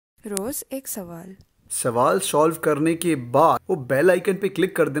रोज एक सवाल। सवाल सॉल्व करने के बाद वो बेल आइकन पे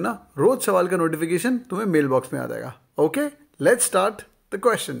क्लिक कर देना। रोज सवाल का नोटिफिकेशन तुम्हें मेल बॉक्स में आ जाएगा। Okay, let's start the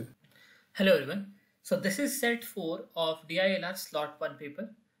question. Hello everyone. So this is set 4 of DILR slot 1 paper.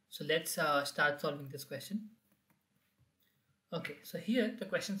 So let's start solving this question. Okay, so here the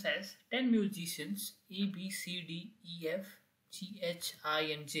question says 10 musicians A, B, C, D, E, F, G, H, I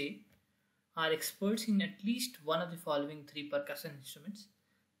and J are experts in at least one of the following 3 percussion instruments: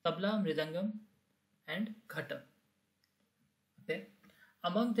 tabla, mridangam and ghatam. Okay,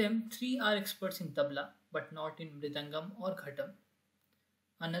 among them 3 are experts in tabla but not in mridangam or ghatam.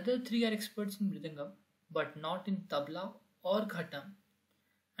 Another 3 are experts in mridangam but not in tabla or ghatam,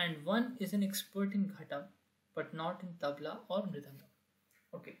 and 1 is an expert in ghatam but not in tabla or mridangam.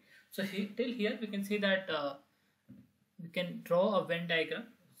 Okay, so till here we can say that we can draw a Venn diagram.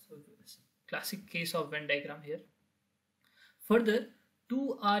 So classic case of Venn diagram here. Further,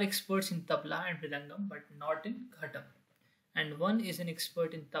 2 are experts in tabla and mridangam but not in ghatam, and 1 is an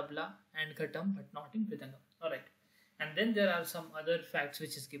expert in tabla and ghatam but not in mridangam. All right. And then there are some other facts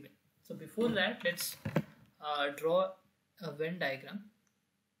which is given. So before that, let's draw a Venn diagram.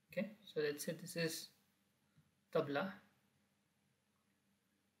 Okay, so let's say this is tabla,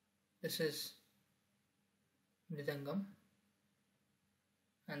 this is mridangam,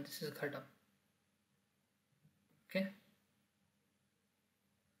 and this is ghatam. Okay,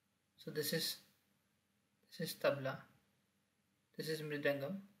 so this is tabla, this is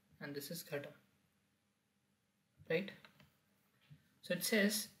mridangam, and this is ghatam. Right? So it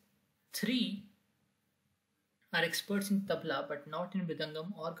says 3 are experts in tabla but not in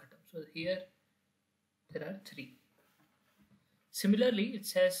mridangam or ghatam. So here there are 3. Similarly, it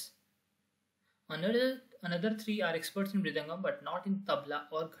says another 3 are experts in mridangam but not in tabla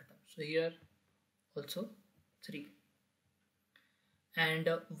or ghatam. So here also 3. And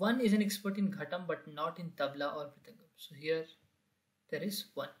 1 is an expert in ghatam but not in tabla or mridangam. So here there is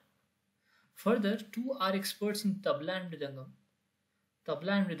 1. Further, 2 are experts in tabla and mridangam,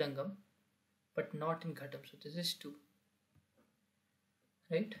 but not in ghatam. So this is 2,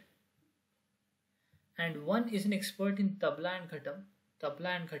 right? And 1 is an expert in tabla and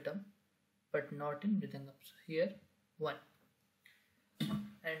ghatam, but not in mridangam. So here 1.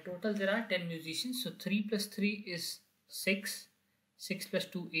 And total there are 10 musicians. So 3 plus 3 is 6. 6 plus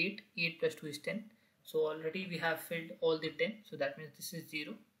 2 8. 8 plus 2 is 10. So already we have filled all the 10. So that means this is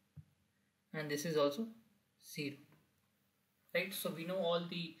 0. And this is also 0, right? So we know all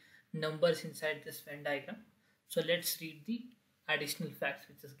the numbers inside this Venn diagram. So let's read the additional facts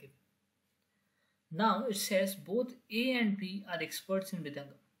which is given. Now it says both A and B are experts in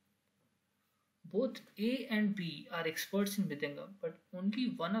mridangam. Both A and B are experts in mridangam, but only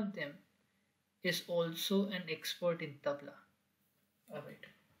one of them is also an expert in tabla. Alright.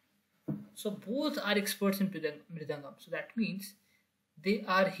 So both are experts in mridangam. So that means they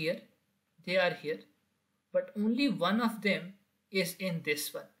are here, but only one of them is in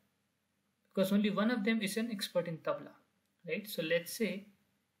this one, because only one of them is an expert in tabla, right? So let's say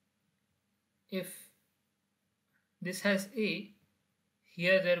if this has A,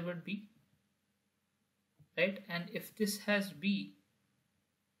 here there would be, right? And if this has B,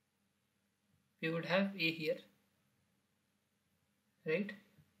 we would have A here, right?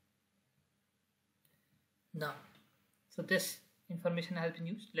 Now, so this information has been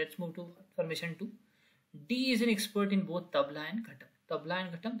used. Let's move to information 2. D is an expert in both tabla and ghatam. Tabla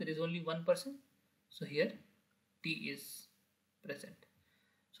and ghatam, there is only one person. So here D is present.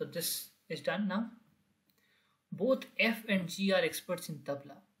 So this is done now. Both F and G are experts in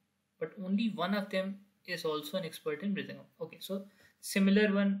tabla, but only one of them is also an expert in mridangam. Okay, so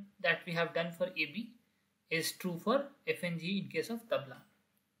similar one that we have done for AB is true for F and G in case of tabla,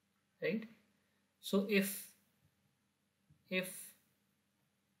 right? So if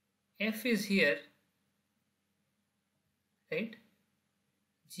F is here, right,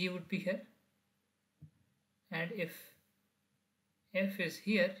 G would be here, and if F is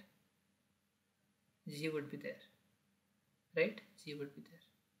here, G would be there, right? G would be there.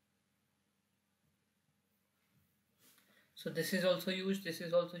 So this is also used, this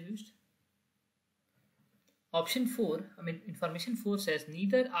is also used. Option 4, information 4 says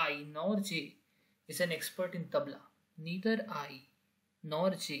neither I nor J is an expert in tabla. Neither I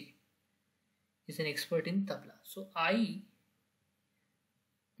nor J is an expert in tabla. So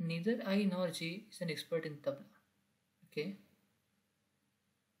neither I nor J is an expert in tabla. Okay.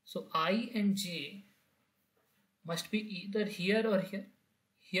 So I and J must be either here or here,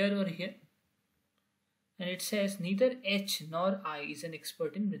 here or here. And it says neither H nor I is an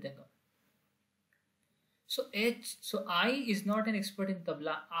expert in mridangam. So I is not an expert in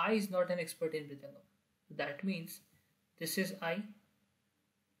tabla, I is not an expert in mridangam. That means this is I,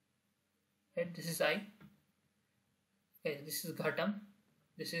 right? This is I, okay, this is ghatam,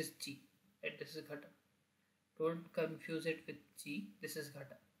 this is G, right? This is ghatam. Don't confuse it with G, this is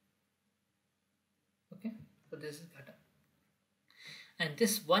ghatam. Okay, so this is ghatam. And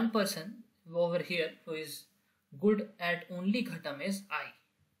this one person over here who is good at only ghatam is I,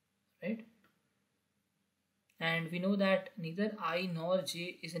 right? And we know that neither I nor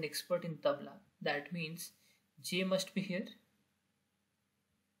J is an expert in tabla. That means J must be here,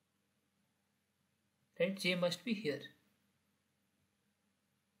 right? J must be here.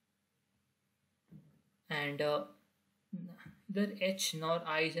 And neither H nor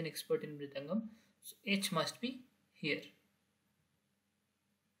I is an expert in mridangam. So H must be here,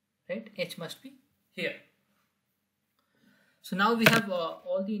 right? H must be here. So now we have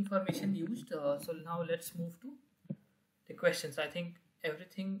all the information used. So now let's move to the questions. I think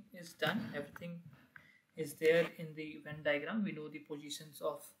everything is done. Everything is there in the Venn diagram. We know the positions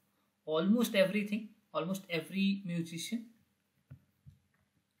of almost everything, almost every musician.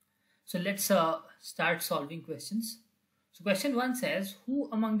 So let's start solving questions. So question 1 says, who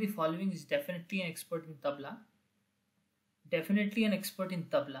among the following is definitely an expert in tabla? Definitely an expert in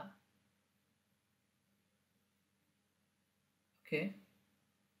tabla. Okay,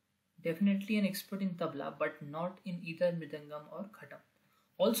 definitely an expert in tabla, but not in either mridangam or khatam.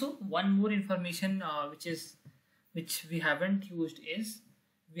 Also, one more information which we haven't used is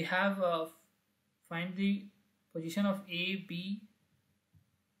we have find the position of A, B,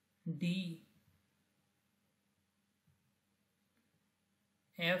 D,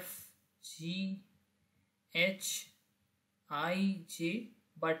 F, G, H, I, J,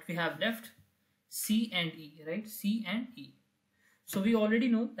 but we have left C and E, right? C and E. So we already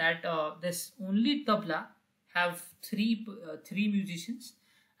know that this only tabla have three musicians,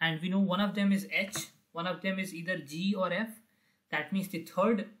 and we know one of them is H, one of them is either G or F. That means the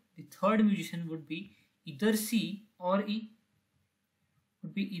third musician would be either C or E.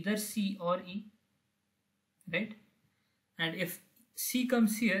 Would be either C or E, right? And if C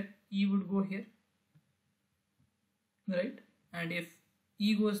comes here, E would go here, right? And if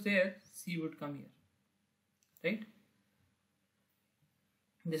E goes there, C would come here, right?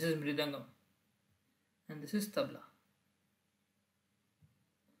 This is mridangam and this is tabla.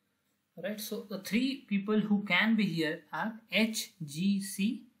 Alright, so the three people who can be here are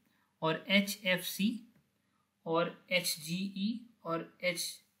HGC or HFC or HGE or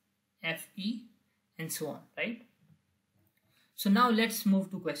HFE and so on, right? So now let's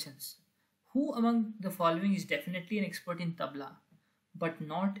move to questions. Who among the following is definitely an expert in tabla but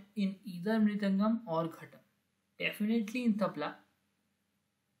not in either mridangam or ghatam? Definitely in tabla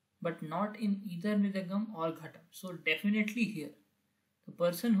but not in either mridangam or ghatam. So definitely here, the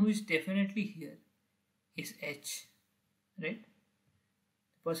person who is definitely here is H, right?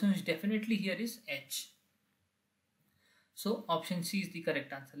 The person who is definitely here is H. So option C is the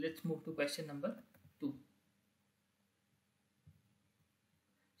correct answer. Let's move to question number 2.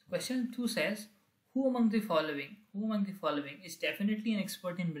 So question 2 says, who among the following is definitely an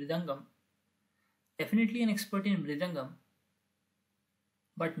expert in mridangam,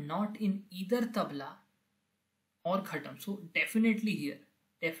 but not in either tabla or ghatam? So definitely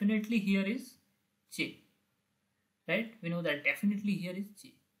here is J, right? We know that definitely here is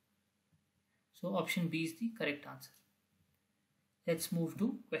J. So option B is the correct answer. Let's move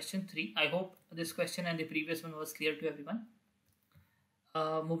to question 3. I hope this question and the previous one was clear to everyone.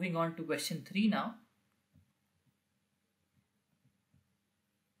 Moving on to question 3 now.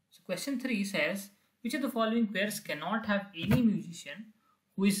 So question 3 says, which of the following pairs cannot have any musician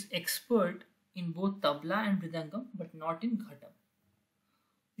who is expert in both tabla and mridangam but not in ghatam?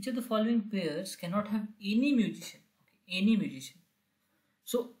 Which of the following pairs cannot have any musician? Okay, any musician.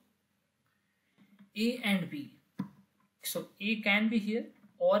 So A and B. So A can be here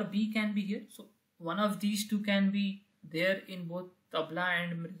or B can be here. So one of these two can be there in both tabla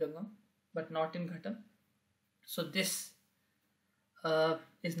and mridangam but not in ghatam. So this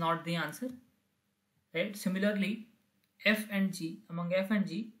is not the answer, right? Similarly, F and G, among F and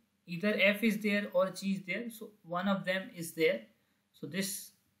G, either F is there or G is there. So one of them is there. So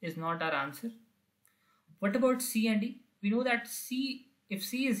this is not our answer. What about C and E? We know that C, if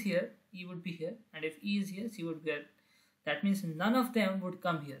C is here, E would be here, and if E is here, C would be here. That means none of them would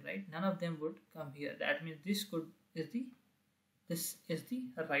come here, right? None of them would come here. That means this is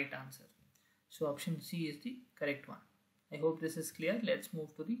the right answer. So option C is the correct one. I hope this is clear. Let's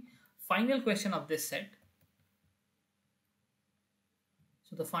move to the final question of this set.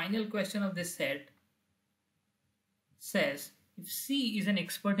 So the final question of this set says if C is an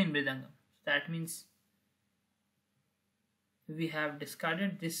expert in Mridangam, that means we have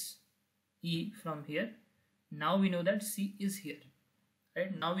discarded this E from here. Now we know that C is here,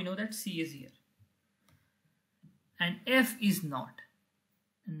 right? Now we know that C is here. And F is not.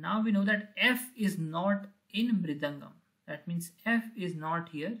 And now we know that F is not in Mridangam. That means F is not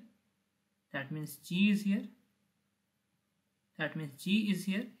here. That means G is here. That means G is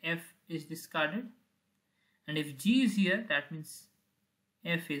here. F is discarded. And if G is here, that means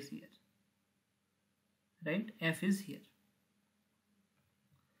F is here. Right? F is here.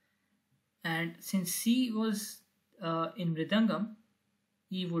 And since C was in Mridangam,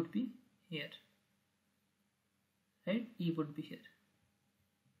 E would be here. Right? E would be here.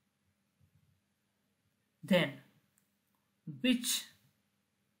 Then, which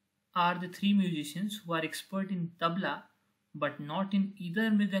are the three musicians who are expert in tabla but not in either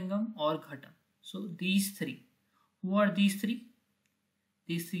Mridangam or Ghatam? So these three. Who are these three?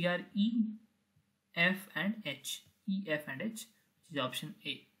 These three are E, F and H. E, F and H, which is option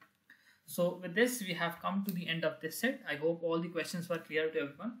A. So with this, we have come to the end of this set. I hope all the questions were clear to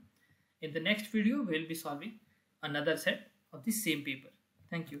everyone. In the next video, we will be solving another set of the same paper.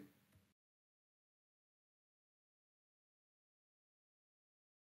 Thank you.